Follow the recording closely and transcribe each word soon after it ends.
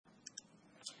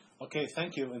Okay,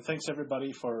 thank you, and thanks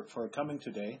everybody for coming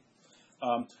today.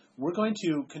 We're going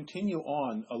to continue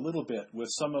on a little bit with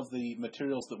some of the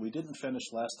materials that we didn't finish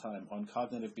last time on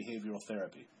cognitive behavioral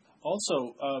therapy.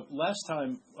 Also, last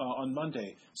time on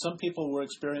Monday, some people were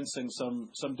experiencing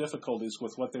some difficulties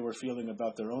with what they were feeling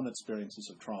about their own experiences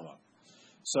of trauma.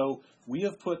 So we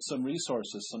have put some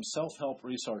resources, some self-help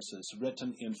resources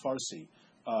written in Farsi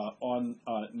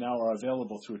now are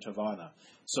available through Tavaana.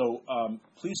 So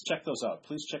please check those out.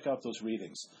 Please check out those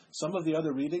readings. Some of the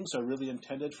other readings are really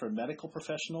intended for medical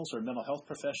professionals or mental health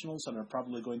professionals and are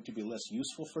probably going to be less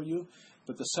useful for you,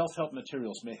 but the self-help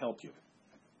materials may help you.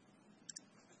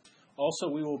 Also,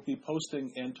 we will be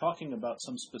posting and talking about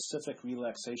some specific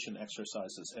relaxation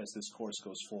exercises as this course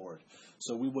goes forward.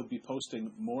 So we would be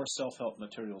posting more self-help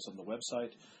materials on the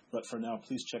website, but for now,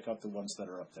 please check out the ones that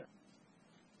are up there.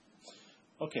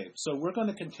 Okay, so we're going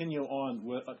to continue on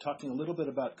with talking a little bit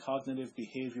about cognitive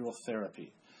behavioral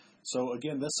therapy. So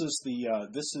again, there's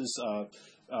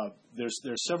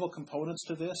several components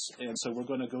to this, and so we're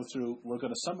going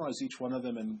to summarize each one of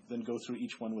them and then go through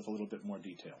each one with a little bit more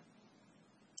detail.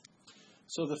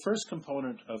 So the first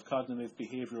component of cognitive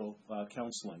behavioral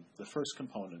counseling, the first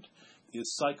component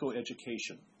is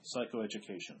psychoeducation.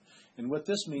 And what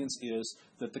this means is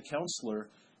that the counselor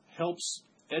helps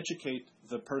educate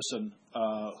the person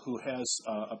who has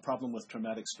a problem with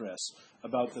traumatic stress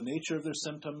about the nature of their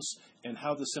symptoms and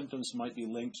how the symptoms might be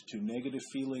linked to negative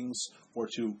feelings or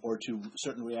to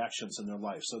certain reactions in their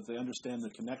life, so that they understand the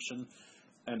connection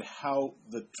and how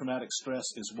the traumatic stress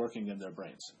is working in their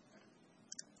brains.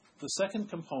 The second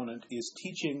component is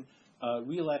teaching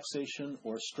relaxation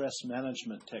or stress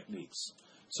management techniques.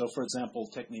 So, for example,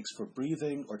 techniques for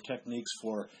breathing or techniques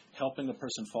for helping a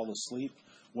person fall asleep.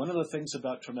 One of the things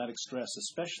about traumatic stress,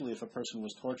 especially if a person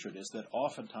was tortured, is that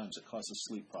oftentimes it causes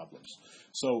sleep problems.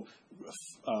 So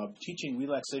teaching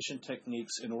relaxation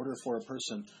techniques in order for a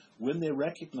person, when they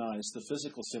recognize the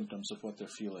physical symptoms of what they're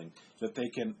feeling, that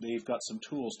they've got some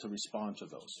tools to respond to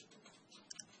those.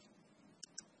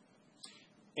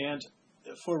 And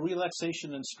for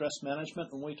relaxation and stress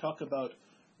management, when we talk about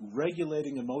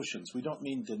regulating emotions, we don't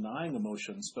mean denying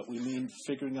emotions, but we mean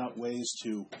figuring out ways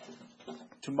to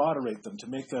moderate them, to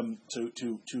make them,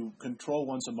 to control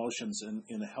one's emotions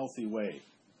in a healthy way.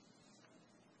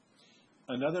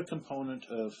 Another component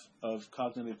of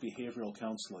cognitive behavioral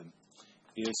counseling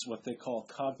is what they call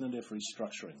cognitive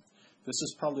restructuring. This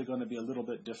is probably going to be a little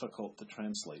bit difficult to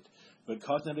translate, but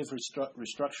cognitive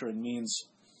restructuring means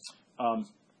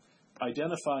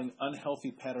identifying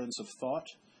unhealthy patterns of thought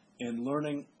and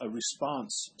learning a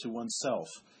response to oneself.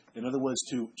 In other words,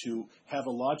 to have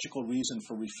a logical reason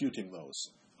for refuting those.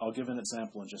 I'll give an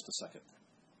example in just a second.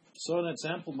 So an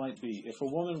example might be, if a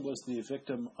woman was the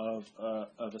victim of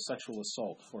a sexual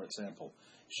assault, for example,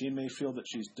 she may feel that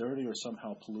she's dirty or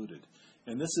somehow polluted.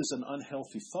 And this is an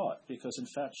unhealthy thought because, in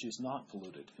fact, she's not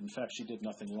polluted. In fact, she did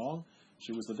nothing wrong.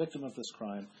 She was the victim of this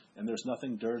crime, and there's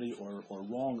nothing dirty or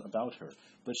wrong about her.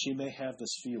 But she may have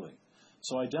this feeling.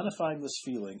 So identifying this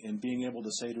feeling and being able to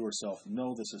say to herself,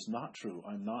 no, this is not true,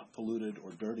 I'm not polluted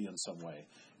or dirty in some way,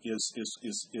 is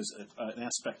an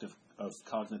aspect of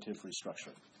cognitive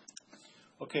restructuring.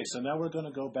 Okay, so now we're going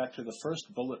to go back to the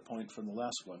first bullet point from the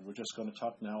last one. We're just going to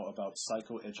talk now about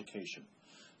psychoeducation.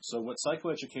 So what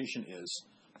psychoeducation is,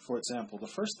 for example, the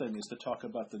first thing is to talk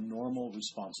about the normal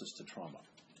responses to trauma.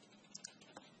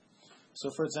 So,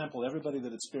 for example, everybody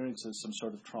that experiences some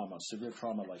sort of trauma, severe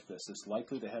trauma like this, is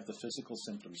likely to have the physical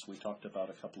symptoms we talked about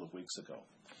a couple of weeks ago.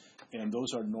 And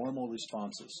those are normal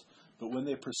responses. But when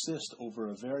they persist over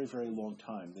a very, very long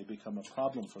time, they become a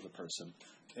problem for the person,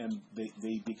 and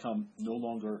they become no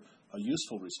longer a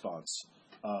useful response,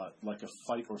 like a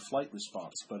fight or flight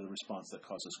response, but a response that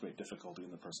causes great difficulty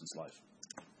in the person's life.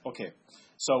 Okay,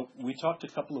 so we talked a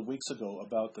couple of weeks ago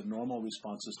about the normal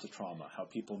responses to trauma, how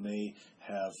people may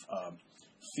have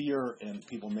fear and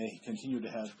people may continue to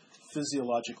have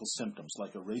physiological symptoms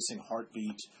like a racing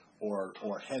heartbeat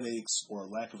or headaches or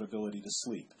lack of ability to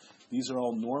sleep. These are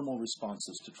all normal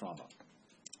responses to trauma.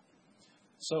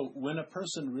 So when a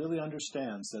person really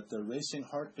understands that their racing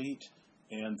heartbeat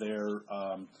and their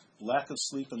lack of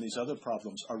sleep and these other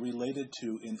problems are related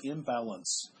to an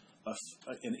imbalance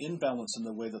in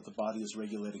the way that the body is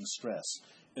regulating stress,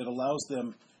 it allows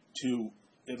them to,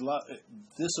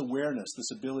 this awareness,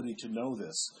 this ability to know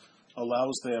this,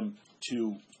 allows them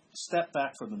to step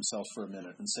back from themselves for a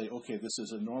minute and say, okay, this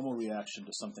is a normal reaction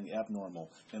to something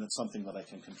abnormal, and it's something that I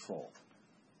can control.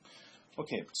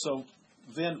 Okay, so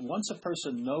then once a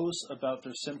person knows about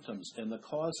their symptoms and the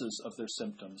causes of their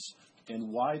symptoms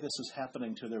and why this is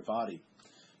happening to their body,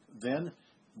 then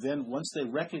once they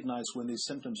recognize when these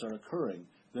symptoms are occurring,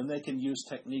 then they can use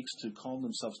techniques to calm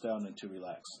themselves down and to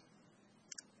relax.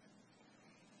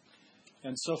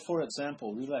 And so, for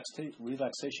example,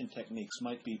 relaxation techniques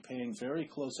might be paying very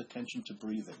close attention to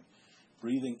breathing.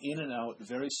 Breathing in and out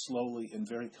very slowly and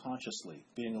very consciously,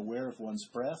 being aware of one's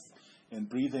breath and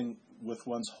breathing with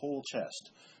one's whole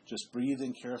chest. Just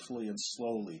breathing carefully and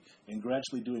slowly and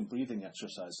gradually doing breathing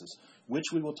exercises, which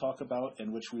we will talk about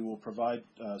and which we will provide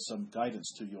some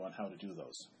guidance to you on how to do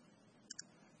those.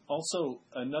 Also,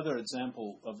 another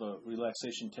example of a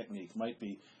relaxation technique might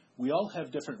be we all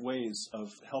have different ways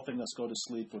of helping us go to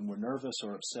sleep when we're nervous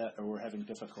or upset or we're having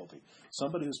difficulty.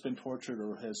 Somebody who's been tortured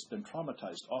or has been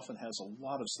traumatized often has a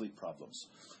lot of sleep problems.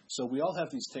 So we all have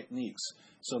these techniques.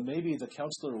 So maybe the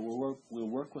counselor will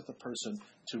work with the person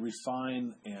to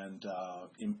refine and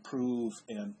improve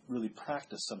and really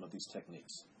practice some of these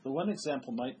techniques. The one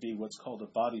example might be what's called a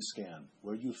body scan,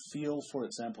 where you feel, for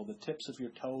example, the tips of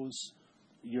your toes.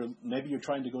 Maybe you're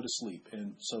trying to go to sleep,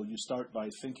 and so you start by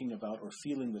thinking about or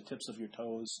feeling the tips of your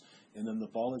toes, and then the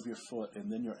ball of your foot,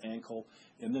 and then your ankle,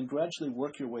 and then gradually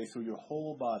work your way through your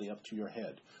whole body up to your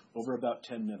head over about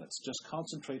 10 minutes. Just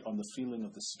concentrate on the feeling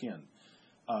of the skin,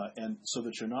 and so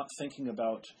that you're not thinking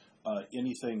about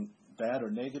anything bad or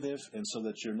negative, and so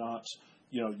that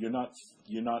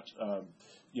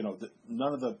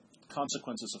none of the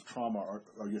consequences of trauma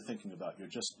are you're thinking about. You're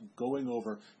just going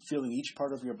over, feeling each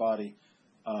part of your body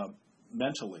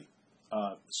mentally,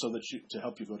 so that to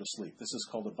help you go to sleep. This is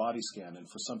called a body scan, and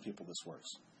for some people this works.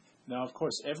 Now, of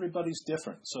course, everybody's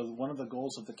different. So one of the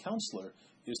goals of the counselor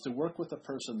is to work with a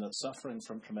person that's suffering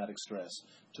from traumatic stress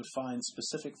to find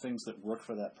specific things that work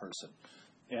for that person,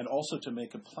 and also to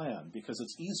make a plan, because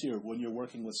it's easier when you're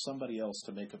working with somebody else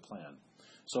to make a plan.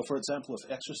 So, for example,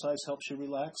 if exercise helps you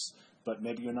relax, but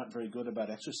maybe you're not very good about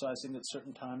exercising at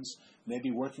certain times, maybe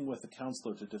working with a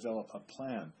counselor to develop a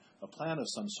plan of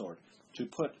some sort, to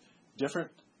put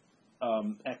different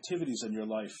activities in your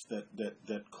life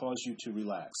that cause you to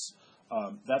relax.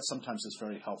 That sometimes is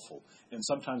very helpful. And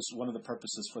sometimes one of the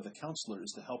purposes for the counselor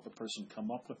is to help a person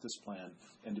come up with this plan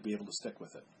and to be able to stick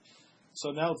with it.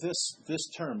 So now this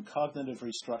term, cognitive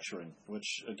restructuring,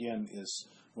 which again is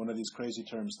one of these crazy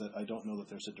terms that I don't know that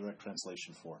there's a direct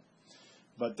translation for.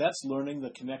 But that's learning the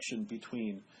connection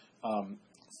between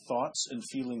thoughts and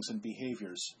feelings and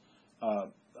behaviors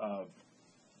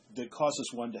that causes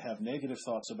one to have negative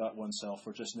thoughts about oneself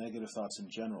or just negative thoughts in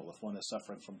general if one is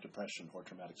suffering from depression or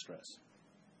traumatic stress.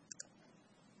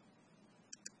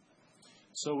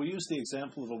 So we use the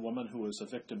example of a woman who is a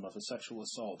victim of a sexual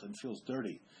assault and feels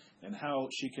dirty, and how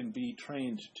she can be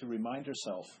trained to remind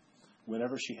herself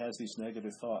whenever she has these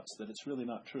negative thoughts that it's really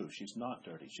not true. She's not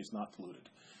dirty. She's not polluted.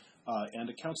 And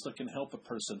a counselor can help a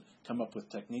person come up with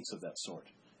techniques of that sort.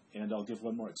 And I'll give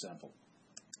one more example.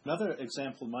 Another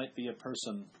example might be a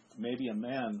person, maybe a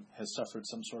man has suffered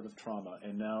some sort of trauma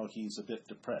and now he's a bit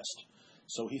depressed.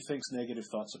 So he thinks negative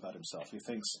thoughts about himself. He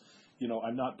thinks,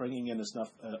 I'm not bringing in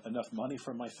enough money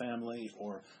for my family,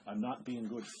 or I'm not being a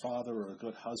good father or a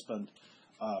good husband.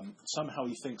 Somehow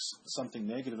he thinks something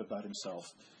negative about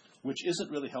himself, which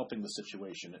isn't really helping the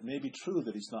situation. It may be true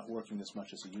that he's not working as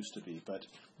much as he used to be,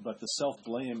 but the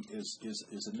self-blame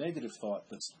is a negative thought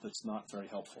that's not very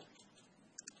helpful.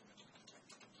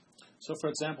 So, for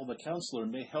example, the counselor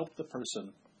may help the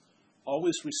person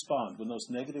always respond when those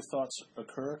negative thoughts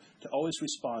occur, to always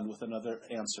respond with another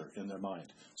answer in their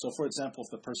mind. So, for example,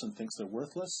 if the person thinks they're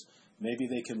worthless, maybe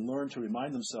they can learn to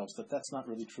remind themselves that that's not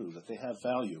really true, that they have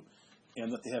value,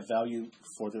 and that they have value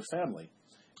for their family.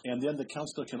 And then the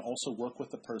counselor can also work with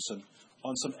the person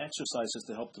on some exercises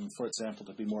to help them, for example,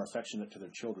 to be more affectionate to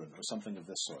their children or something of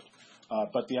this sort.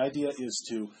 But the idea is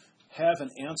to have an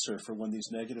answer for when these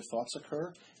negative thoughts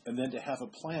occur, and then to have a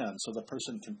plan so the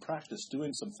person can practice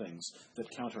doing some things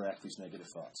that counteract these negative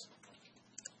thoughts.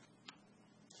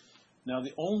 Now,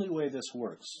 the only way this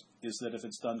works is that if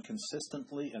it's done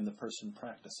consistently and the person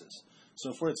practices.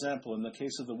 So, for example, in the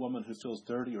case of the woman who feels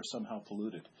dirty or somehow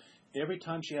polluted, every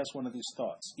time she has one of these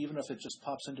thoughts, even if it just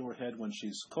pops into her head when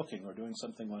she's cooking or doing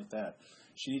something like that,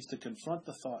 she needs to confront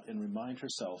the thought and remind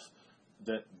herself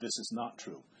that this is not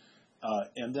true.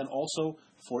 And then also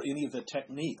for any of the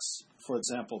techniques, for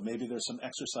example, maybe there's some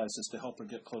exercises to help her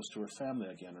get close to her family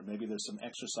again, or maybe there's some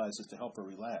exercises to help her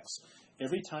relax.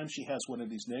 Every time she has one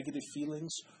of these negative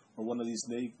feelings or one of these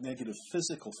negative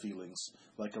physical feelings,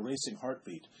 like a racing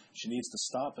heartbeat, she needs to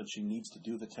stop and she needs to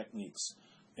do the techniques.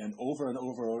 And over and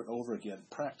over again,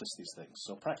 practice these things.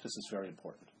 So practice is very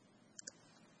important.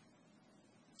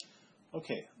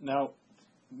 Okay, now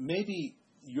maybe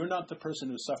you're not the person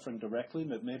who's suffering directly,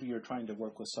 but maybe you're trying to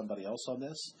work with somebody else on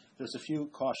this. There's a few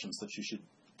cautions that you should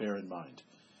bear in mind.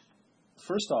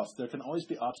 first off, there can always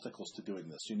be obstacles to doing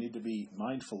this. You need to be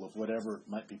mindful of whatever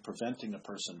might be preventing a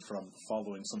person from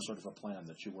following some sort of a plan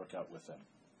that you work out with them.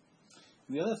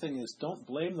 And the other thing is, don't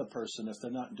blame the person if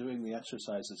they're not doing the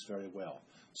exercises very well.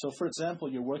 So, for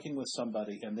example, you're working with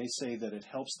somebody and they say that it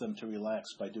helps them to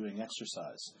relax by doing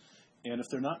exercise. And if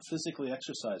they're not physically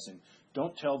exercising,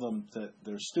 don't tell them that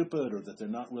they're stupid or that they're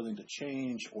not willing to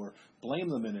change or blame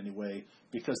them in any way,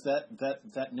 because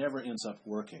that never ends up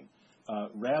working.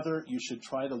 Rather, you should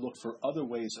try to look for other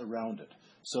ways around it.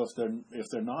 So if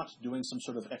they're not doing some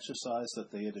sort of exercise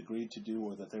that they had agreed to do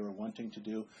or that they were wanting to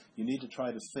do, you need to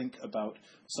try to think about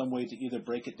some way to either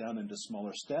break it down into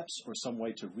smaller steps or some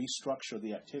way to restructure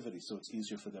the activity so it's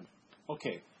easier for them.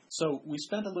 Okay, so we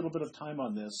spent a little bit of time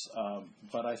on this,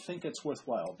 but I think it's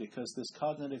worthwhile because this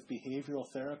cognitive behavioral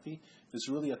therapy is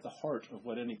really at the heart of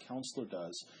what any counselor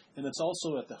does, and it's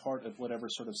also at the heart of whatever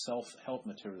sort of self-help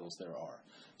materials there are.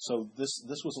 So this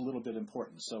was a little bit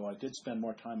important, so I did spend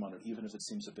more time on it, even if it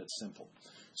seems a bit simple.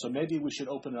 So maybe we should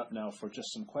open it up now for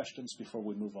just some questions before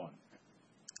we move on.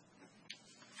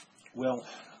 Well,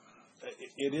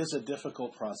 it is a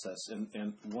difficult process,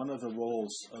 and one of the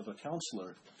roles of a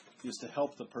counselor is to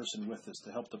help the person with this,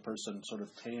 to help the person sort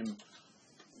of tame,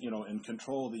 and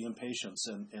control the impatience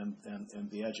and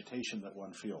the agitation that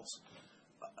one feels.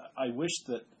 I wish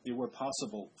that it were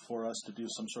possible for us to do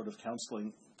some sort of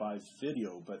counseling by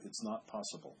video, but it's not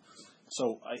possible.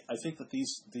 So I think that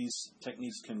these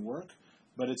techniques can work,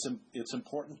 but it's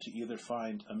important to either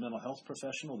find a mental health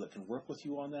professional that can work with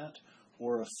you on that,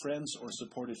 or a friends or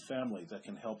supportive family that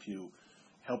can help you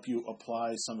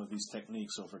apply some of these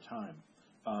techniques over time.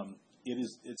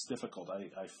 It's difficult.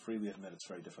 I freely admit it's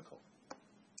very difficult.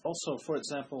 Also, for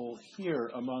example, here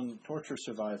among torture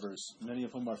survivors, many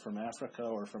of whom are from Africa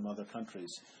or from other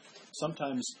countries,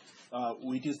 sometimes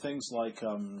we do things like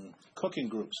cooking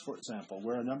groups, for example,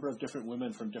 where a number of different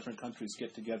women from different countries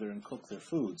get together and cook their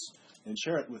foods and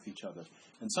share it with each other.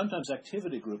 And sometimes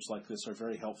activity groups like this are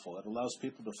very helpful. It allows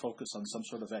people to focus on some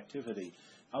sort of activity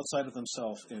outside of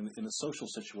themselves in a social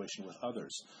situation with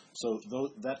others. So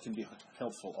that can be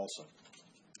helpful also.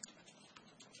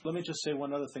 Let me just say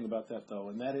one other thing about that, though,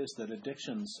 and that is that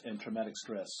addictions and traumatic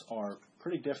stress are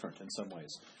pretty different in some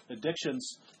ways.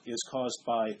 Addictions is caused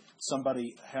by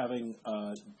somebody having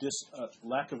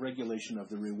lack of regulation of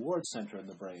the reward center in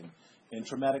the brain, and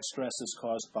traumatic stress is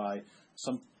caused by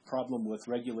some problem with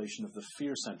regulation of the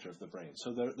fear center of the brain.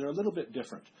 So they're a little bit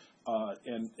different,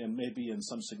 and maybe in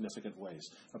some significant ways.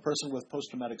 A person with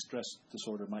post-traumatic stress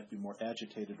disorder might be more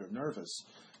agitated or nervous,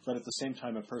 but at the same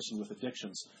time, a person with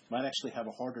addictions might actually have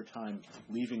a harder time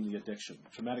leaving the addiction.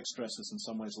 Traumatic stress is in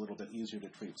some ways a little bit easier to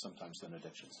treat sometimes than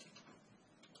addictions.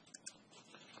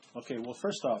 Okay, well,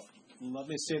 first off, let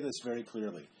me say this very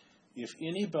clearly. If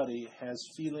anybody has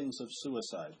feelings of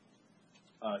suicide,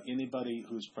 anybody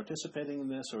who's participating in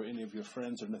this or any of your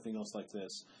friends or anything else like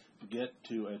this, get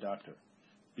to a doctor,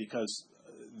 because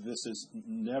this is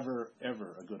never,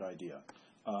 ever a good idea.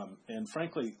 And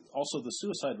frankly, also the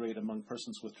suicide rate among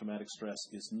persons with traumatic stress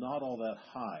is not all that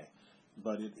high,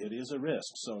 but it is a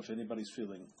risk. So if anybody's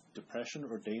feeling depression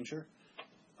or danger,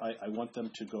 I want them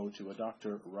to go to a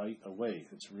doctor right away.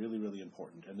 It's really, really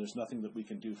important. And there's nothing that we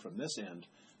can do from this end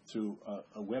through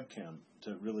a webcam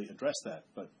to really address that,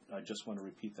 but I just want to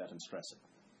repeat that and stress it.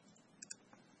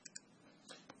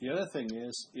 The other thing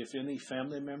is, if any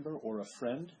family member or a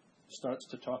friend starts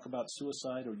to talk about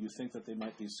suicide, or you think that they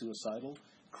might be suicidal,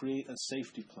 create a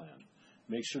safety plan.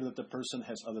 Make sure that the person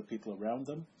has other people around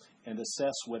them, and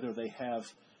assess whether they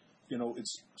have,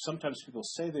 sometimes people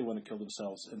say they want to kill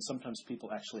themselves, and sometimes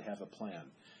people actually have a plan.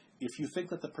 If you think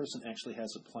that the person actually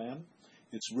has a plan,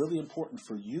 it's really important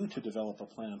for you to develop a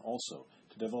plan also,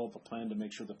 to develop a plan to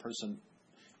make sure the person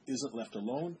isn't left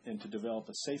alone, and to develop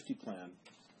a safety plan,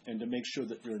 and to make sure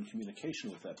that you're in communication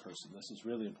with that person. This is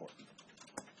really important.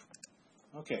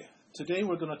 Okay, today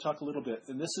we're going to talk a little bit,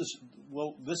 and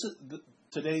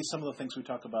today some of the things we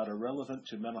talk about are relevant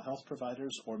to mental health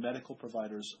providers or medical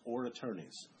providers or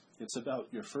attorneys. It's about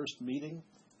your first meeting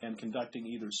and conducting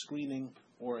either screening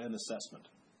or an assessment.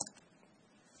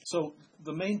 So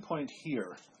the main point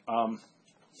here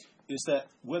is that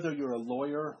whether you're a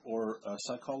lawyer or a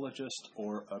psychologist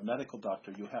or a medical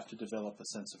doctor, you have to develop a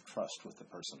sense of trust with the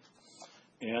person.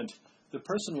 And the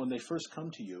person, when they first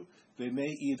come to you, they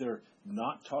may either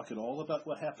not talk at all about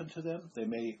what happened to them. They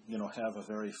may, have a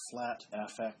very flat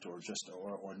affect or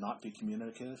not be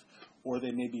communicative, or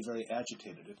they may be very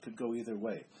agitated. It could go either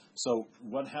way. So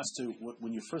one has to,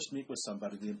 when you first meet with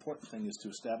somebody, the important thing is to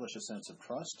establish a sense of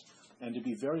trust and to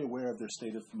be very aware of their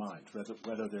state of mind,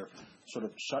 whether they're sort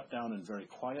of shut down and very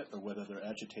quiet, or whether they're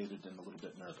agitated and a little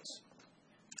bit nervous.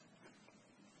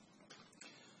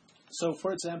 So,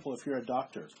 for example, if you're a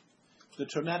doctor, the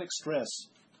traumatic stress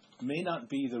may not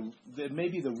be it may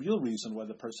be the real reason why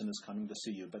the person is coming to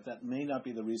see you, but that may not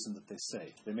be the reason that they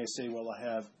say. They may say, well, I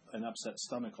have an upset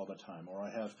stomach all the time, or I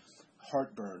have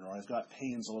heartburn, or I've got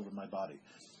pains all over my body.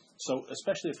 So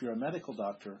especially if you're a medical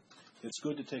doctor, it's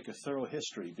good to take a thorough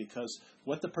history, because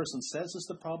what the person says is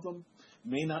the problem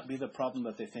may not be the problem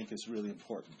that they think is really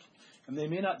important. And they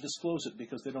may not disclose it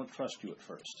because they don't trust you at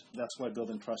first. That's why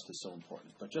building trust is so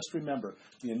important. But just remember,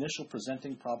 the initial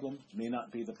presenting problem may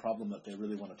not be the problem that they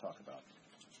really want to talk about.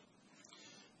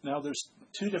 Now, there's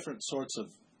two different sorts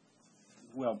of,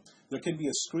 there can be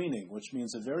a screening, which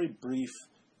means a very brief,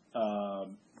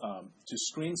 to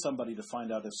screen somebody to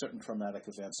find out if certain traumatic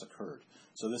events occurred.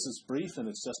 So this is brief, and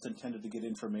it's just intended to get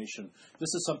information.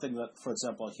 This is something that, for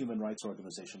example, a human rights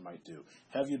organization might do.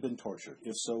 Have you been tortured?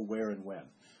 If so, where and when?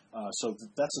 So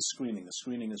that's a screening. The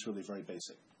screening is really very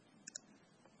basic.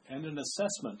 And an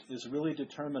assessment is really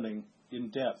determining in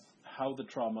depth how the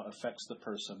trauma affects the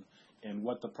person and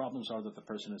what the problems are that the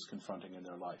person is confronting in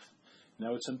their life.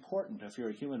 Now, it's important, if you're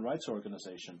a human rights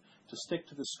organization, to stick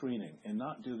to the screening and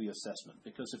not do the assessment,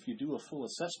 because if you do a full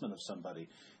assessment of somebody,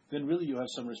 then really you have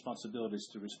some responsibilities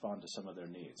to respond to some of their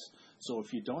needs. So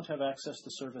if you don't have access to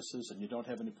services and you don't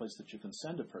have any place that you can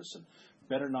send a person,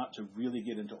 better not to really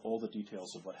get into all the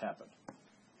details of what happened.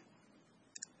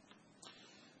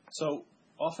 So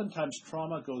oftentimes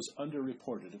trauma goes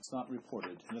underreported. It's not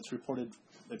reported, and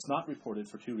it's not reported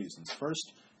for two reasons.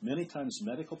 First, many times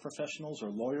medical professionals or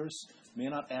lawyers may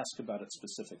not ask about it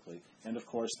specifically, and of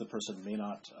course the person may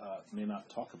not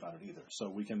talk about it either. So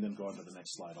we can then go on to the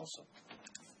next slide also.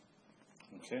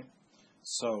 Okay,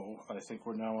 so I think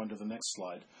we're now on to the next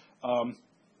slide.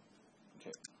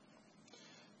 Okay,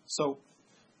 so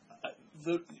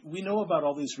we know about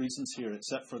all these reasons here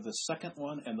except for the second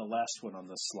one and the last one on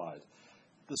this slide.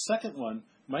 The second one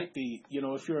might be,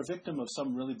 if you're a victim of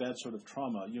some really bad sort of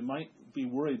trauma, you might be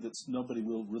worried that nobody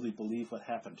will really believe what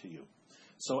happened to you.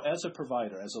 So as a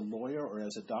provider, as a lawyer, or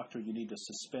as a doctor, you need to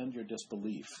suspend your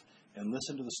disbelief and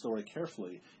listen to the story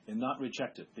carefully and not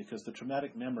reject it, because the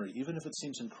traumatic memory, even if it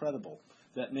seems incredible,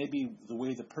 that may be the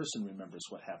way the person remembers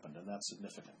what happened, and that's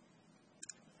significant.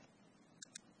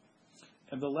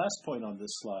 And the last point on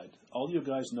this slide, all you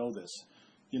guys know this,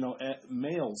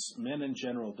 males, men in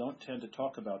general, don't tend to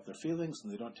talk about their feelings,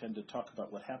 and they don't tend to talk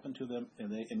about what happened to them, and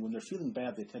when they're feeling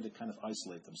bad, they tend to kind of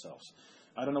isolate themselves.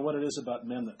 I don't know what it is about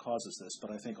men that causes this,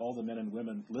 but I think all the men and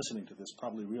women listening to this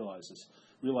probably realize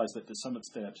that to some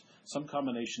extent, some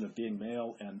combination of being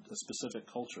male and a specific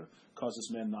culture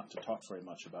causes men not to talk very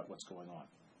much about what's going on.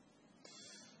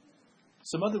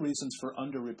 Some other reasons for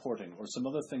underreporting, or some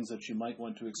other things that you might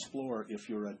want to explore if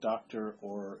you're a doctor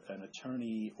or an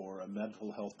attorney or a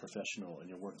mental health professional and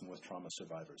you're working with trauma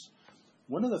survivors.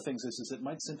 One of the things is it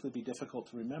might simply be difficult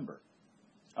to remember.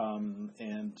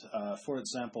 For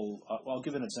example, I'll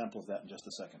give an example of that in just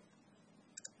a second.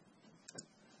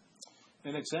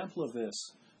 An example of this,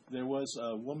 there was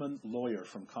a woman lawyer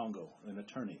from Congo, an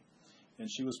attorney, and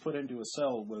she was put into a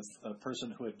cell with a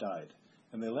person who had died.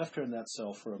 And they left her in that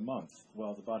cell for a month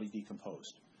while the body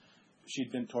decomposed.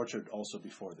 She'd been tortured also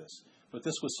before this. But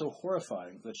this was so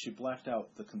horrifying that she blacked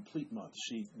out the complete month.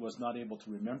 She was not able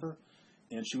to remember,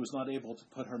 and she was not able to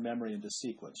put her memory into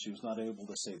sequence. She was not able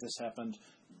to say, this happened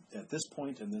at this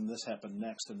point, and then this happened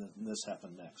next, and then this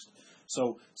happened next.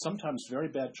 So sometimes very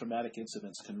bad traumatic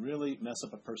incidents can really mess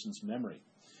up a person's memory.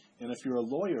 And if you're a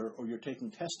lawyer or you're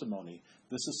taking testimony,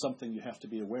 this is something you have to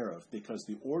be aware of, because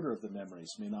the order of the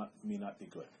memories may not be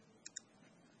good.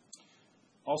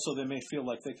 Also, they may feel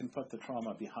like they can put the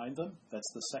trauma behind them.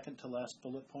 That's the second to last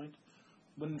bullet point.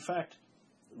 When in fact,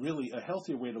 really a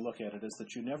healthier way to look at it is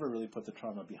that you never really put the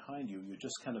trauma behind you. You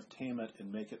just kind of tame it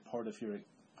and make it part of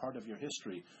your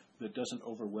history that doesn't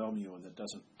overwhelm you and that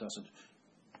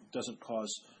doesn't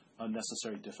cause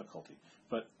unnecessary difficulty.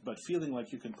 But feeling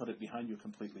like you can put it behind you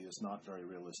completely is not very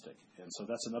realistic. And so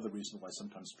that's another reason why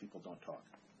sometimes people don't talk.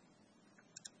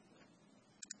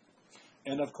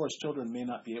 And of course, children may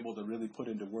not be able to really put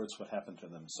into words what happened to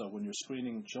them. So when you're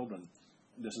screening children,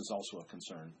 this is also a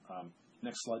concern.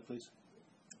 Next slide, please.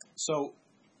 So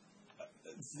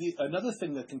another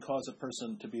thing that can cause a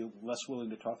person to be less willing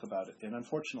to talk about it, and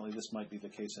unfortunately this might be the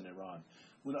case in Iran,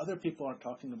 when other people aren't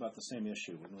talking about the same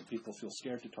issue, and when people feel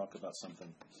scared to talk about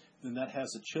something, then that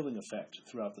has a chilling effect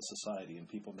throughout the society, and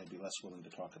people may be less willing to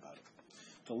talk about it.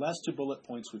 The last two bullet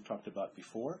points we've talked about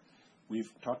before.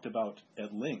 We've talked about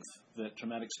at length that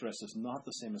traumatic stress is not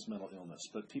the same as mental illness,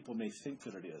 but people may think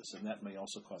that it is, and that may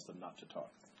also cause them not to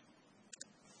talk.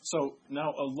 So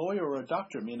now a lawyer or a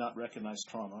doctor may not recognize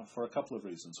trauma for a couple of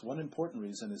reasons. One important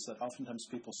reason is that oftentimes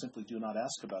people simply do not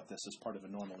ask about this as part of a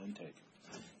normal intake.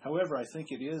 However, I think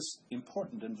it is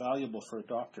important and valuable for a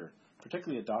doctor,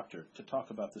 particularly a doctor, to talk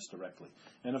about this directly.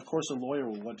 And of course, a lawyer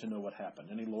will want to know what happened.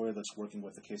 Any lawyer that's working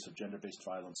with a case of gender-based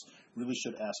violence really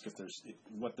should ask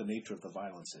what the nature of the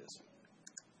violence is.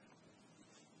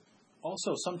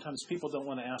 Also, sometimes people don't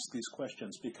want to ask these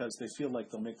questions because they feel like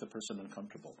they'll make the person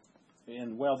uncomfortable.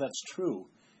 And while that's true,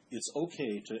 it's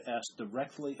okay to ask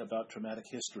directly about traumatic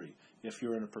history if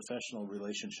you're in a professional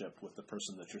relationship with the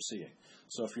person that you're seeing.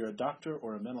 So if you're a doctor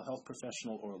or a mental health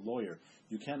professional or a lawyer,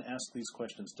 you can ask these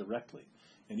questions directly.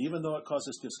 And even though it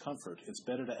causes discomfort, it's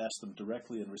better to ask them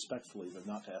directly and respectfully than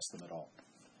not to ask them at all.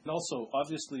 And also,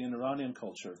 obviously in Iranian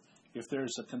culture, if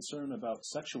there's a concern about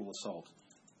sexual assault,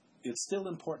 it's still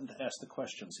important to ask the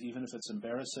questions, even if it's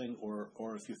embarrassing or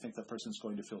if you think the person's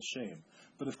going to feel shame.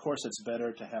 But of course, it's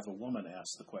better to have a woman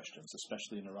ask the questions,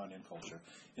 especially in Iranian culture.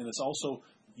 And it's also,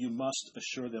 you must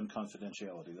assure them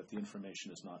confidentiality, that the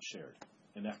information is not shared.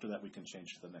 And after that, we can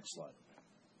change to the next slide.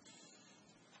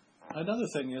 Another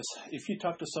thing is, if you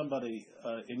talk to somebody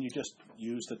and you just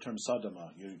use the term sadama,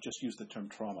 you just use the term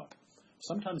trauma,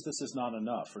 sometimes this is not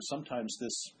enough, or sometimes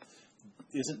this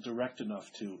isn't direct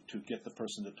enough to get the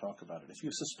person to talk about it. If you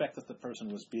suspect that the person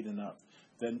was beaten up,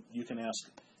 then you can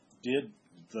ask, did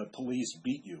the police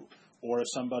beat you? Or if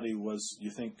somebody was,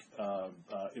 you think,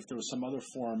 if there was some other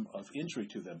form of injury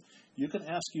to them, you can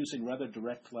ask using rather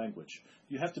direct language.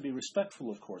 You have to be respectful,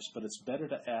 of course, but it's better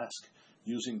to ask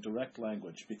using direct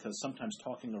language, because sometimes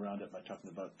talking around it by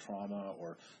talking about trauma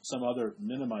or some other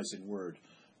minimizing word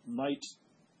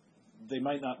they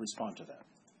might not respond to that.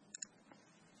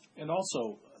 And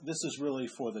also, this is really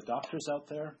for the doctors out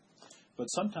there, but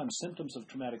sometimes symptoms of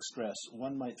traumatic stress,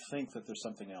 one might think that there's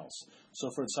something else.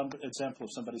 So for example,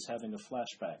 if somebody's having a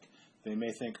flashback, they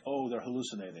may think, oh, they're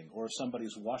hallucinating. Or if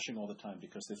somebody's washing all the time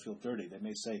because they feel dirty, they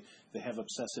may say they have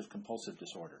obsessive compulsive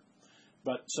disorder.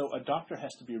 But so a doctor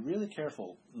has to be really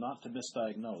careful not to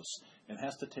misdiagnose and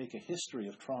has to take a history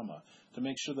of trauma to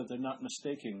make sure that they're not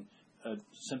mistaking a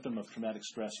symptom of traumatic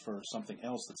stress for something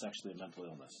else that's actually a mental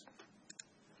illness.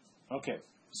 Okay,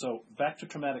 so back to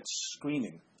traumatic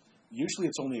screening. Usually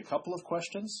it's only a couple of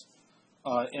questions,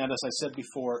 and as I said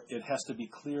before, it has to be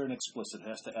clear and explicit. It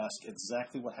has to ask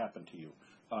exactly what happened to you.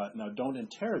 Now, don't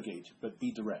interrogate, but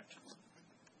be direct.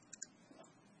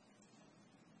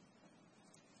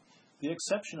 The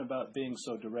exception about being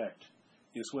so direct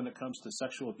is when it comes to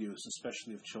sexual abuse,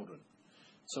 especially of children.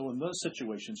 So in those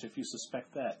situations, if you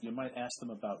suspect that, you might ask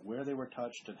them about where they were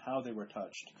touched and how they were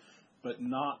touched, but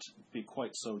not be quite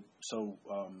so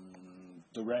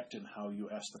direct in how you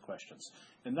ask the questions.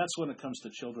 And that's when it comes to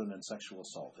children and sexual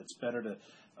assault. It's better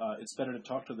to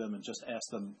talk to them and just ask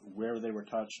them where they were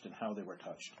touched and how they were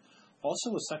touched.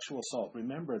 Also with sexual assault,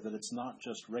 remember that it's not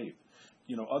just rape.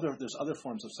 There's other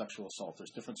forms of sexual assault.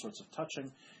 There's different sorts of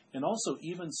touching, and also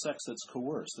even sex that's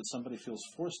coerced, that somebody feels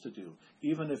forced to do,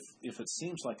 even if it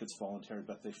seems like it's voluntary,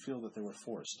 but they feel that they were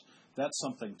forced. That's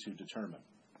something to determine.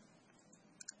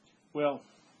 Well,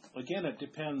 again, it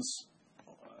depends.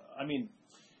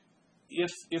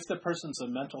 If the person's a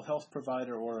mental health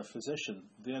provider or a physician,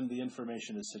 then the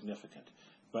information is significant.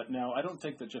 But now, I don't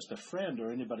think that just a friend or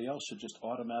anybody else should just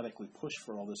automatically push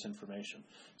for all this information.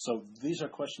 So these are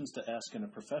questions to ask in a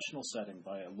professional setting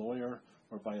by a lawyer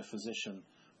or by a physician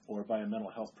or by a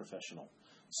mental health professional.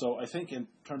 So I think in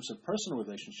terms of personal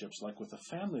relationships, like with a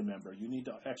family member, you need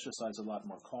to exercise a lot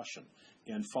more caution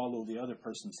and follow the other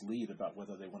person's lead about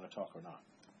whether they want to talk or not.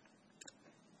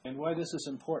 And why this is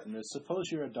important is, suppose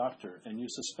you're a doctor and you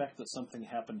suspect that something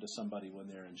happened to somebody when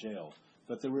they're in jail,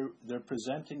 but they're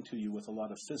presenting to you with a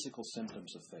lot of physical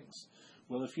symptoms of things.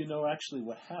 Well, if you know actually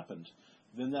what happened,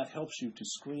 then that helps you to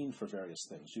screen for various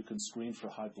things. You can screen for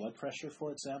high blood pressure,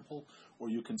 for example, or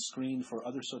you can screen for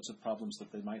other sorts of problems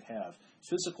that they might have,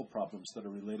 physical problems that are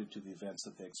related to the events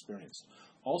that they experienced.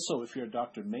 Also, if you're a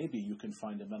doctor, maybe you can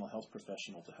find a mental health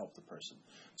professional to help the person.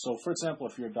 So, for example,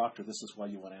 if you're a doctor, this is why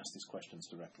you want to ask these questions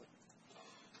directly.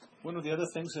 One of the other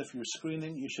things, if you're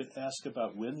screening, you should ask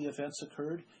about when the events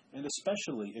occurred, and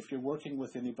especially if you're working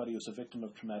with anybody who's a victim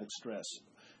of traumatic stress,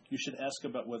 you should ask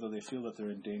about whether they feel that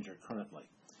they're in danger currently,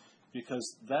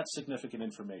 because that's significant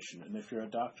information. And if you're a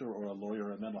doctor or a lawyer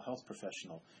or a mental health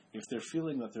professional, if they're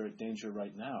feeling that they're in danger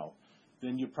right now,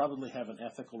 then you probably have an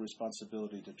ethical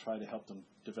responsibility to try to help them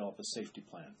develop a safety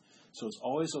plan. So it's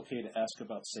always okay to ask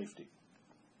about safety.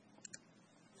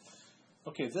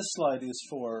 Okay, this slide is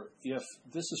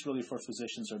this is really for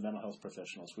physicians or mental health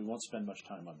professionals. We won't spend much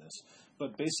time on this.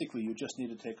 But basically, you just need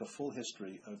to take a full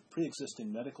history of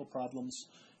pre-existing medical problems,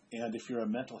 And if you're a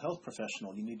mental health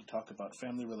professional, you need to talk about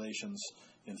family relations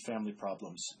and family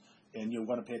problems. And you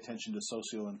want to pay attention to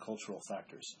socio and cultural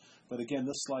factors. But again,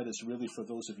 this slide is really for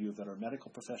those of you that are medical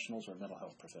professionals or mental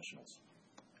health professionals.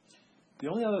 The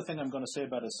only other thing I'm going to say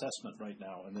about assessment right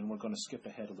now, and then we're going to skip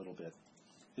ahead a little bit,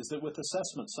 is that with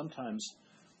assessment, sometimes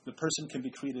the person can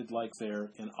be treated like they're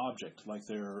an object, like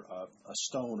they're a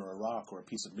stone or a rock or a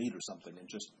piece of meat or something, and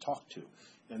just talked to,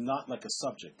 and not like a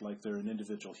subject, like they're an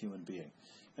individual human being.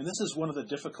 And this is one of the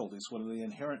difficulties, one of the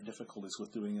inherent difficulties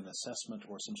with doing an assessment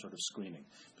or some sort of screening,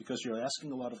 because you're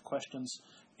asking a lot of questions,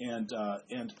 and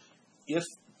if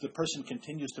the person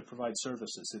continues to provide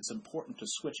services, it's important to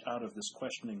switch out of this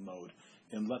questioning mode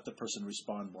and let the person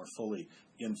respond more fully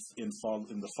in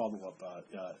the follow-up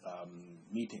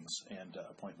meetings and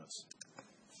appointments.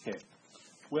 Okay.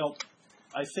 Well,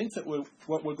 I think that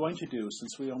what we're going to do,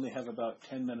 since we only have about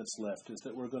 10 minutes left, is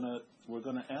that we're going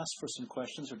to ask for some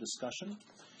questions or discussion,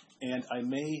 and I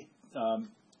may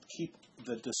keep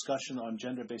the discussion on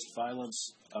gender-based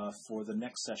violence for the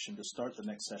next session, to start the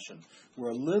next session. We're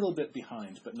a little bit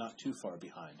behind, but not too far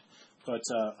behind. But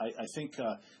I think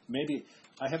maybe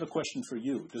I have a question for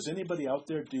you. Does anybody out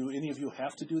there, do any of you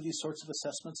have to do these sorts of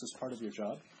assessments as part of your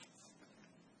job?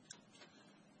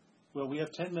 Well, we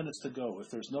have 10 minutes to go. If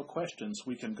there's no questions,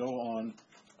 we can go on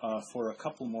for a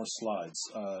couple more slides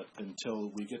until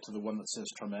we get to the one that says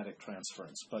traumatic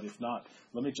transference. But if not,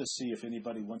 let me just see if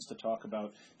anybody wants to talk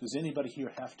about, does anybody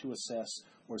here have to assess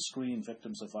or screen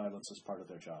victims of violence as part of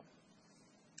their job?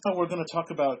 Oh, we're going to talk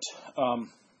about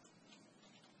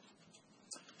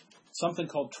something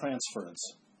called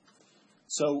transference.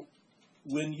 So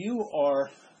when you are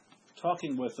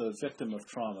talking with a victim of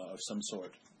trauma of some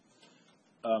sort,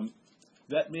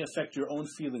 that may affect your own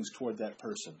feelings toward that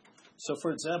person. So,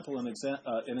 for example, an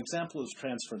example of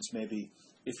transference may be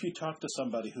if you talk to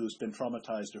somebody who's been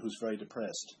traumatized or who's very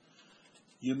depressed,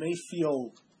 you may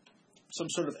feel some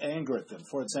sort of anger at them.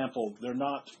 For example, they're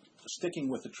not sticking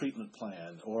with the treatment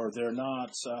plan, or they're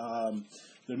not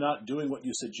doing what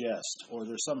you suggest, or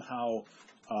they're somehow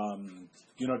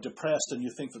depressed, and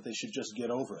you think that they should just get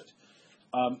over it.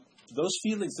 Those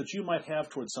feelings that you might have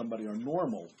towards somebody are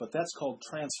normal, but that's called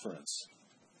transference.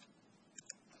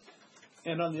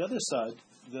 And on the other side,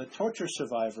 the torture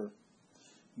survivor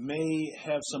may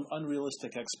have some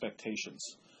unrealistic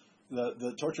expectations.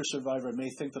 The torture survivor may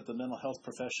think that the mental health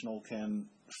professional can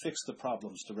fix the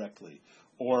problems directly,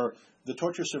 or the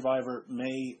torture survivor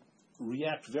may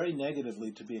react very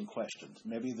negatively to being questioned.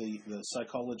 Maybe the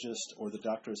psychologist or the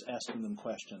doctor is asking them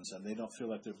questions, and they don't feel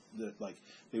like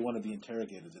they want to be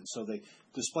interrogated, and so they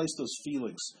displace those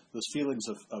feelings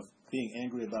of being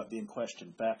angry about being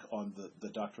questioned back on the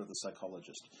doctor or the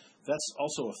psychologist. That's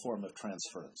also a form of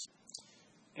transference.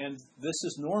 And this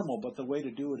is normal, but the way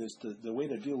to do it is the way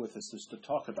to deal with this is to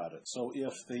talk about it. So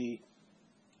if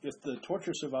the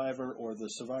torture survivor or the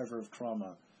survivor of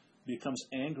trauma becomes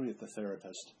angry at the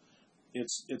therapist,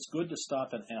 it's good to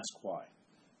stop and ask why,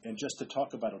 and just to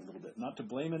talk about it a little bit. Not to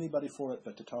blame anybody for it,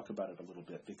 but to talk about it a little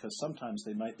bit, because sometimes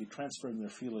they might be transferring their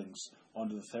feelings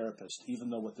onto the therapist, even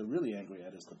though what they're really angry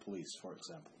at is the police, for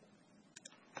example.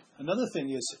 Another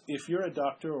thing is, if you're a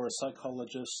doctor or a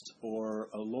psychologist or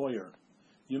a lawyer,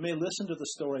 you may listen to the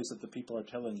stories that the people are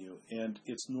telling you, and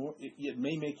it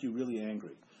may make you really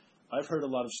angry. I've heard a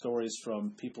lot of stories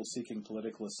from people seeking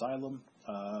political asylum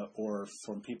or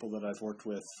from people that I've worked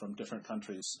with from different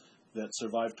countries that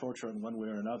survived torture in one way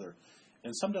or another.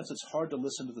 And sometimes it's hard to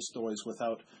listen to the stories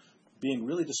without being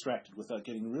really distracted, without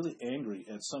getting really angry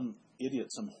at some idiot,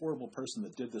 some horrible person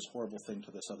that did this horrible thing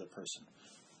to this other person.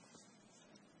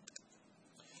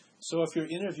 So if you're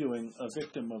interviewing a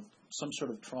victim of some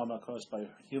sort of trauma caused by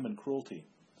human cruelty,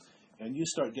 and you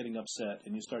start getting upset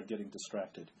and you start getting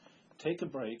distracted, take a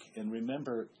break and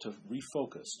remember to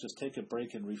refocus. Just take a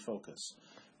break and refocus.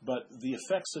 But the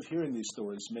effects of hearing these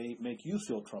stories may make you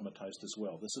feel traumatized as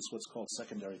well. This is what's called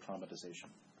secondary traumatization.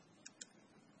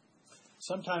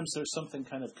 Sometimes there's something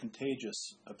kind of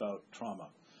contagious about trauma.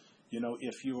 You know,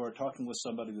 if you are talking with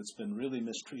somebody that's been really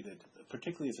mistreated,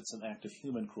 particularly if it's an act of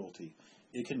human cruelty,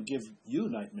 it can give you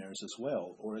nightmares as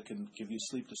well, or it can give you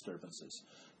sleep disturbances.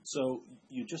 So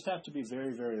you just have to be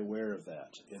very, very aware of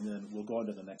that. And then we'll go on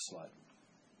to the next slide.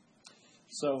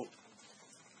 So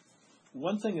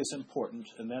one thing is important,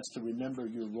 and that's to remember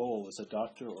your role as a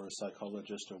doctor or a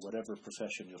psychologist or whatever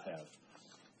profession you have,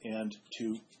 and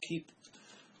to keep,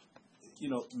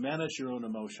 manage your own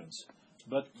emotions.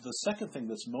 But the second thing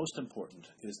that's most important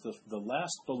is the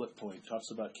last bullet point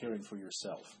talks about caring for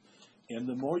yourself. And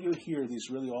the more you hear these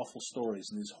really awful stories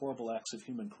and these horrible acts of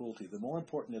human cruelty, the more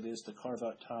important it is to carve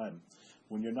out time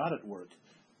when you're not at work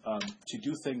to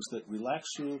do things that relax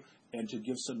you and to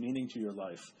give some meaning to your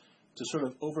life, to sort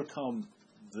of overcome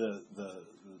the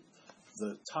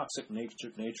toxic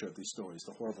nature of these stories,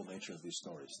 the horrible nature of these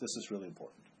stories. This is really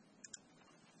important.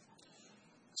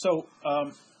 So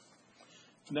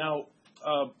now,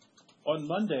 on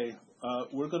Monday,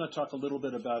 we're going to talk a little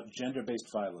bit about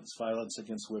gender-based violence, violence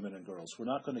against women and girls. We're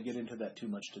not going to get into that too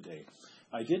much today.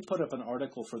 I did put up an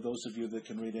article for those of you that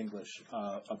can read English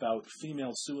about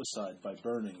female suicide by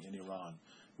burning in Iran,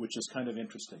 which is kind of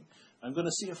interesting. I'm going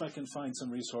to see if I can find some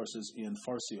resources in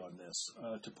Farsi on this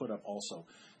to put up also.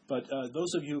 But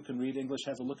those of you who can read English,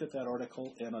 have a look at that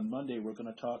article. And on Monday, we're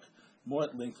going to talk more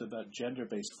at length about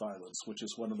gender-based violence, which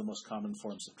is one of the most common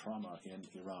forms of trauma in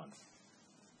Iran.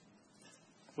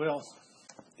 Well,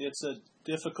 it's a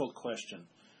difficult question.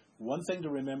 One thing to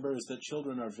remember is that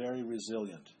children are very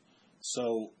resilient.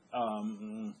 So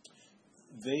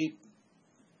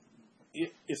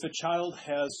if a child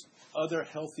has other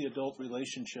healthy adult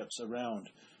relationships around,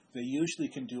 they usually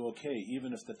can do okay,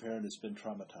 even if the parent has been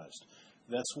traumatized.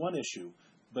 That's one issue.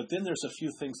 But then there's a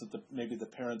few things that maybe the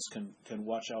parents can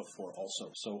watch out for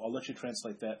also. So I'll let you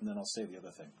translate that, and then I'll say the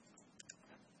other thing.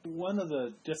 One of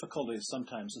the difficulties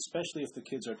sometimes, especially if the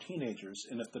kids are teenagers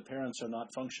and if the parents are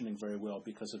not functioning very well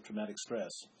because of traumatic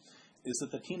stress, is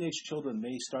that the teenage children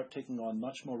may start taking on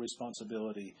much more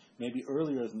responsibility, maybe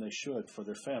earlier than they should, for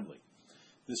their family.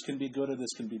 This can be good or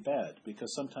this can be bad,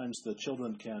 because sometimes the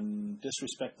children can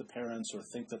disrespect the parents or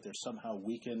think that they're somehow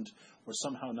weakened or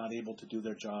somehow not able to do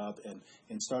their job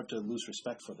and start to lose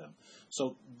respect for them.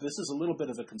 So this is a little bit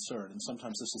of a concern, and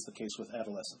sometimes this is the case with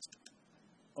adolescents.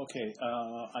 Okay,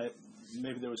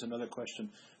 maybe there was another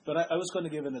question, but I was going to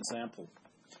give an example.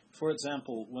 For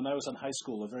example, when I was in high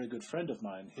school, a very good friend of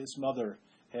mine, his mother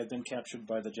had been captured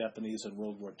by the Japanese in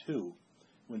World War II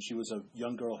when she was a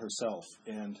young girl herself,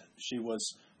 and she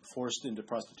was forced into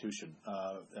prostitution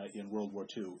in World War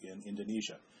II in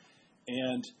Indonesia.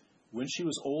 And when she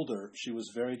was older, she was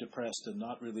very depressed and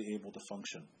not really able to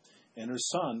function. And her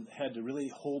son had to really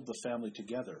hold the family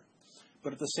together.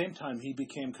 But at the same time, he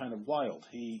became kind of wild.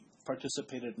 He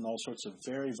participated in all sorts of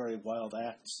very, very wild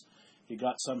acts. He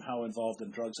got somehow involved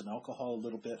in drugs and alcohol a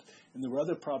little bit, and there were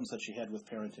other problems that she had with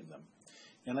parenting them.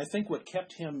 And I think what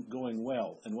kept him going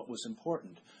well and what was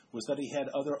important was that he had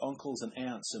other uncles and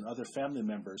aunts and other family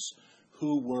members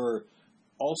who were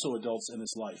also adults in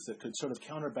his life that could sort of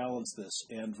counterbalance this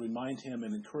and remind him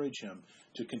and encourage him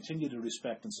to continue to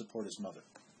respect and support his mother.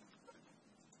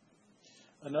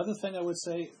 Another thing I would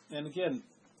say, and again,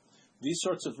 these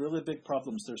sorts of really big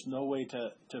problems, there's no way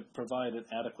to provide an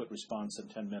adequate response in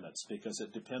 10 minutes because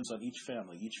it depends on each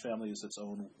family. Each family has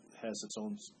its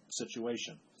own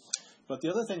situation. But the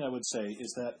other thing I would say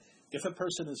is that if a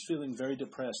person is feeling very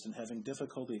depressed and having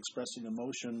difficulty expressing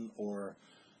emotion or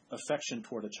affection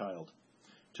toward a child,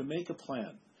 to make a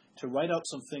plan, to write out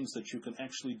some things that you can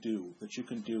actually do, that you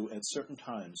can do at certain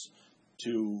times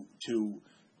to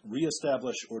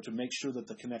reestablish or to make sure that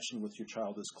the connection with your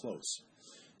child is close.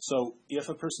 So if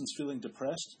a person's feeling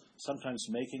depressed, sometimes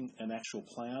making an actual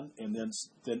plan and then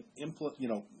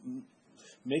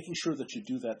making sure that you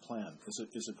do that plan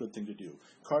is a good thing to do.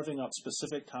 Carving out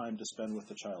specific time to spend with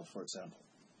the child, for example.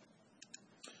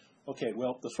 Okay,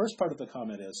 well, the first part of the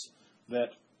comment is that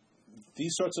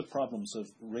these sorts of problems of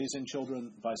raising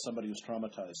children by somebody who's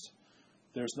traumatized,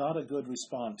 there's not a good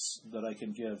response that I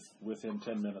can give within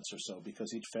 10 minutes or so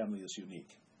because each family is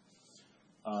unique.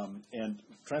 And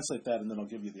translate that, and then I'll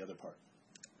give you the other part.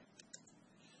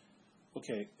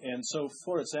 Okay, and so,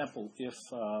 for example,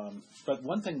 but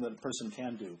one thing that a person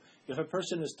can do, if a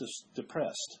person is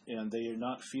depressed and they are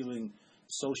not feeling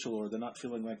social or they're not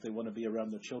feeling like they want to be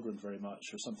around their children very much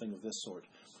or something of this sort,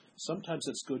 sometimes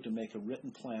it's good to make a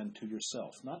written plan to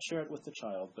yourself. Not share it with the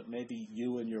child, but maybe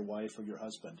you and your wife or your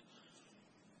husband,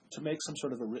 to make some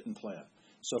sort of a written plan.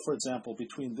 So, for example,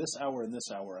 between this hour and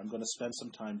this hour, I'm going to spend some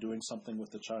time doing something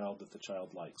with the child that the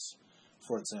child likes,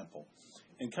 for example.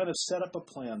 And kind of set up a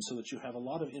plan so that you have a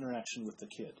lot of interaction with the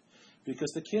kid.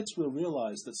 Because the kids will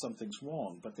realize that something's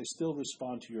wrong, but they still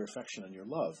respond to your affection and your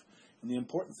love. And the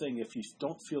important thing, if you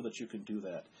don't feel that you can do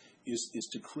that, is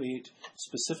to create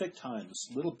specific times,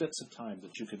 little bits of time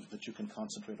that you can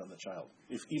concentrate on the child,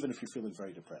 even if you're feeling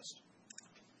very depressed.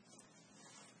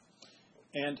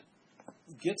 And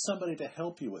get somebody to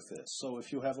help you with this. So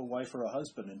if you have a wife or a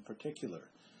husband in particular,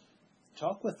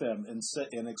 talk with them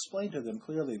and explain to them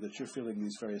clearly that you're feeling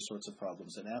these various sorts of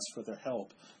problems and ask for their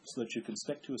help so that you can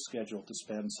stick to a schedule to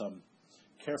spend some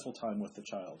careful time with the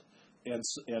child.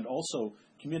 And also,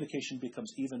 communication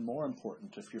becomes even more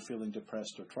important if you're feeling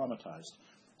depressed or traumatized.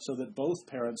 so that both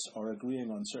parents are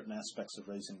agreeing on certain aspects of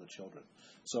raising the children.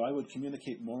 So I would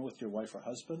communicate more with your wife or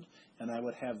husband, and I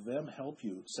would have them help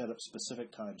you set up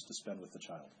specific times to spend with the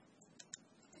child.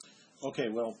 Okay,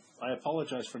 well, I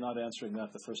apologize for not answering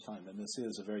that the first time, and this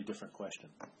is a very different question.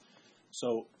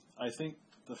 So I think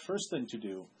the first thing to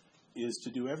do is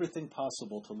to do everything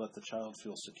possible to let the child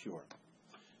feel secure.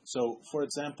 So, for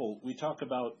example, we talk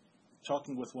about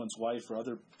talking with one's wife or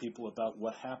other people about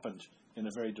what happened in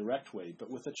a very direct way.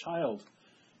 But with a child,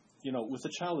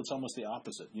 it's almost the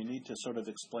opposite. You need to sort of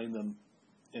explain them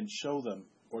and show them,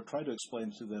 or try to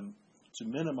explain to them, to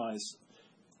minimize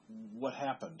what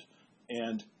happened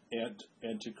and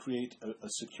to create a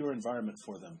secure environment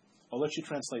for them. I'll let you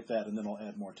translate that, and then I'll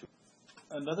add more to it.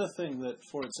 Another thing that,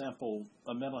 for example,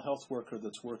 a mental health worker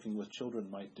that's working with children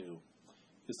might do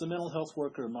is the mental health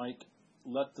worker might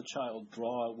let the child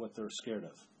draw what they're scared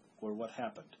of or what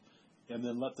happened, and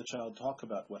then let the child talk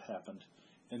about what happened,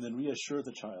 and then reassure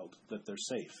the child that they're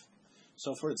safe.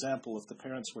 So, for example, if the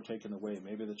parents were taken away,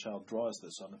 maybe the child draws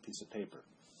this on a piece of paper,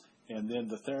 and then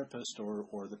the therapist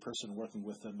or the person working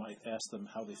with them might ask them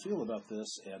how they feel about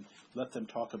this and let them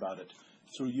talk about it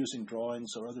through using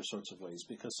drawings or other sorts of ways,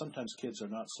 because sometimes kids are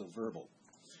not so verbal.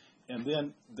 And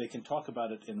then they can talk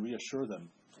about it and reassure them.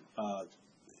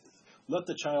 Let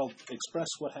the child express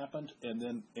what happened, and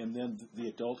then the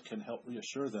adult can help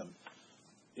reassure them,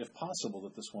 if possible,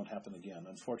 that this won't happen again.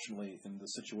 Unfortunately, in the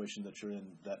situation that you're in,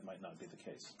 that might not be the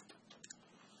case.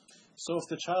 So if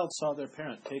the child saw their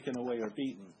parent taken away or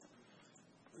beaten,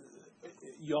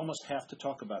 you almost have to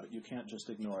talk about it. You can't just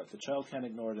ignore it. The child can't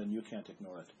ignore it, and you can't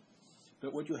ignore it.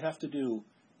 But what you have to do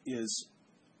is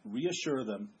reassure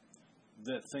them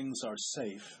that things are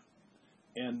safe,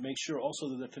 and make sure also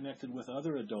that they're connected with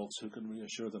other adults who can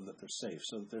reassure them that they're safe,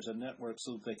 so that there's a network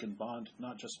so that they can bond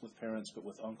not just with parents but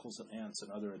with uncles and aunts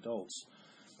and other adults,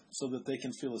 so that they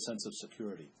can feel a sense of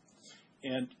security.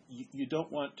 And you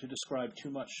don't want to describe too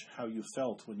much how you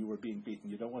felt when you were being beaten.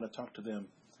 You don't want to talk to them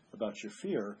about your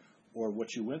fear or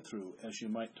what you went through as you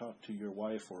might talk to your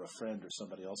wife or a friend or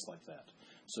somebody else like that.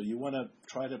 So you want to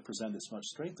try to present as much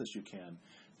strength as you can,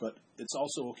 but it's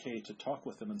also okay to talk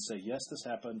with them and say, yes, this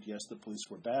happened, yes, the police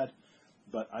were bad,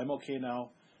 but I'm okay now,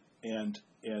 and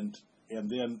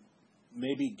then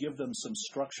maybe give them some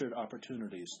structured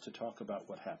opportunities to talk about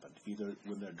what happened, either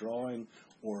when they're drawing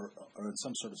or in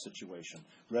some sort of situation,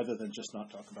 rather than just not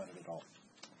talk about it at all.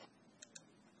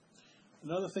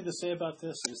 Another thing to say about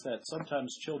this is that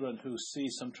sometimes children who see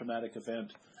some traumatic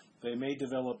event, they may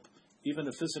develop even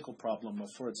a physical problem of,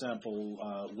 for example,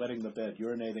 wetting the bed,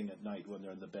 urinating at night when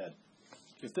they're in the bed.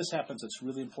 If this happens, it's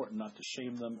really important not to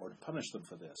shame them or to punish them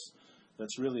for this.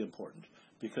 That's really important,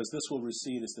 because this will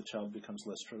recede as the child becomes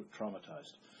less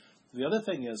traumatized. The other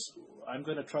thing is, I'm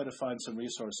going to try to find some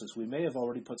resources. We may have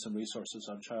already put some resources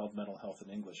on child mental health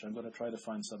in English. I'm going to try to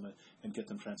find some and get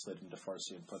them translated into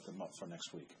Farsi and put them up for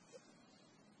next week.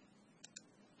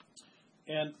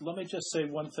 And let me just say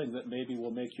one thing that maybe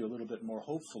will make you a little bit more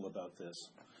hopeful about this.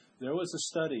 There was a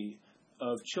study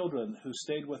of children who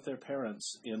stayed with their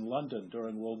parents in London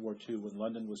during World War II when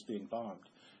London was being bombed,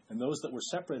 and those that were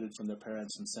separated from their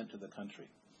parents and sent to the country.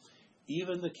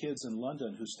 Even the kids in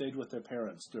London who stayed with their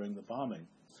parents during the bombing,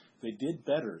 they did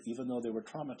better even though they were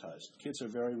traumatized. Kids are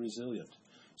very resilient.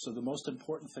 So the most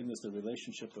important thing is the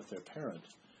relationship with their parent.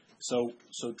 So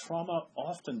trauma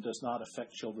often does not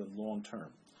affect children long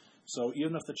term. So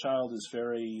even if the child is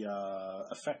very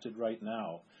affected right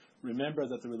now, remember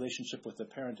that the relationship with the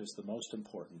parent is the most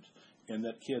important, and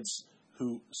that kids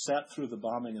who sat through the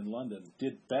bombing in London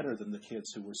did better than the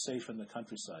kids who were safe in the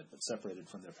countryside but separated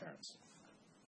from their parents.